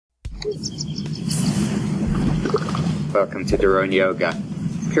Welcome to Doron Yoga.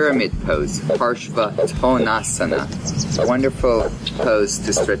 Pyramid pose, Parsvottanasana. A wonderful pose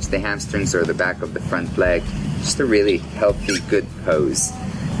to stretch the hamstrings or the back of the front leg. Just a really healthy, good pose.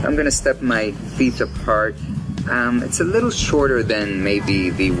 I'm going to step my feet apart. It's a little shorter than maybe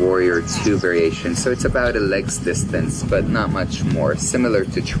the Warrior 2 variation, so it's about a leg's distance, but not much more, similar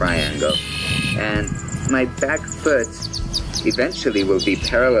to triangle. And my back foot eventually will be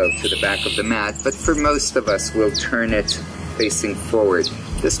parallel to the back of the mat, but for most of us, we'll turn it facing forward.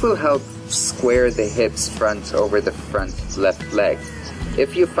 This will help square the hips front over the front left leg.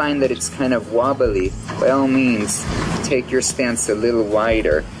 If you find that it's kind of wobbly, by all means, take your stance a little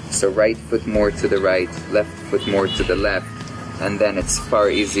wider. So right foot more to the right, left foot more to the left, and then it's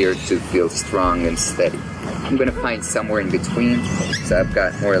far easier to feel strong and steady. I'm going to find somewhere in between. So I've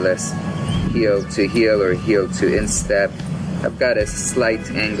got more or less heel to heel or heel to instep. I've got a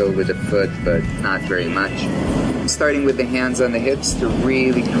slight angle with the foot, but not very much. I'm starting with the hands on the hips to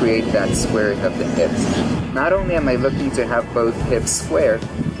really create that squaring of the hips. Not only am I looking to have both hips square,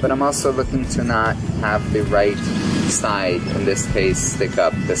 but I'm also looking to not have the right side, in this case, stick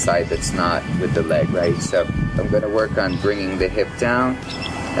up the side that's not with the leg, right? So I'm going to work on bringing the hip down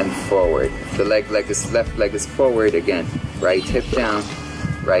and forward. If the left leg is forward, again, right hip down,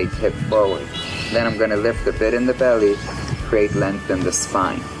 right hip forward. Then I'm going to lift a bit in the belly, create length in the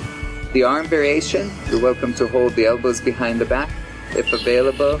spine. The arm variation, you're welcome to hold the elbows behind the back. If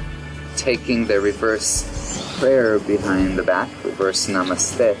available, taking the reverse prayer behind the back, reverse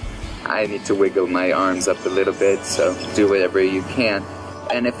namaste. I need to wiggle my arms up a little bit, so do whatever you can.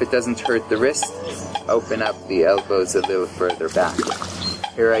 And if it doesn't hurt the wrist, open up the elbows a little further back.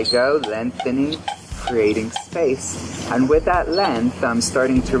 Here I go, lengthening, creating space. And with that length, I'm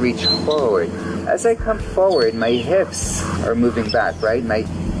starting to reach forward. As I come forward, my hips are moving back, right? My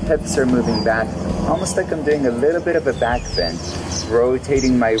hips are moving back, almost like I'm doing a little bit of a back bend,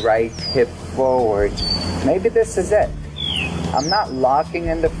 rotating my right hip forward. Maybe this is it. I'm not locking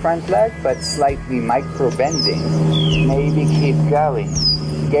in the front leg, but slightly micro-bending. Maybe keep going.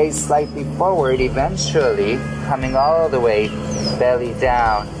 Gaze slightly forward, eventually coming all the way, belly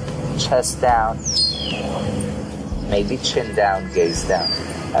down, chest down, maybe chin down, gaze down.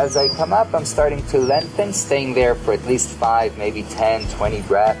 As I come up, I'm starting to lengthen, staying there for at least 5, maybe 10, 20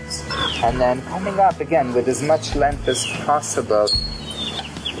 breaths. And then coming up again with as much length as possible,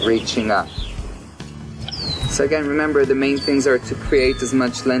 reaching up. So again, remember, the main things are to create as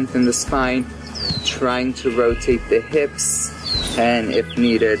much length in the spine, trying to rotate the hips, and if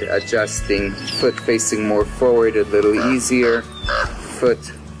needed, adjusting, foot facing more forward a little easier,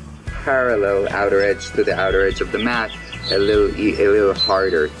 foot parallel, outer edge to the outer edge of the mat, a little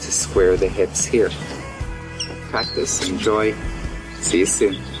harder to square the hips here. Practice, enjoy, see you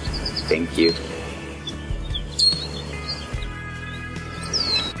soon. Thank you.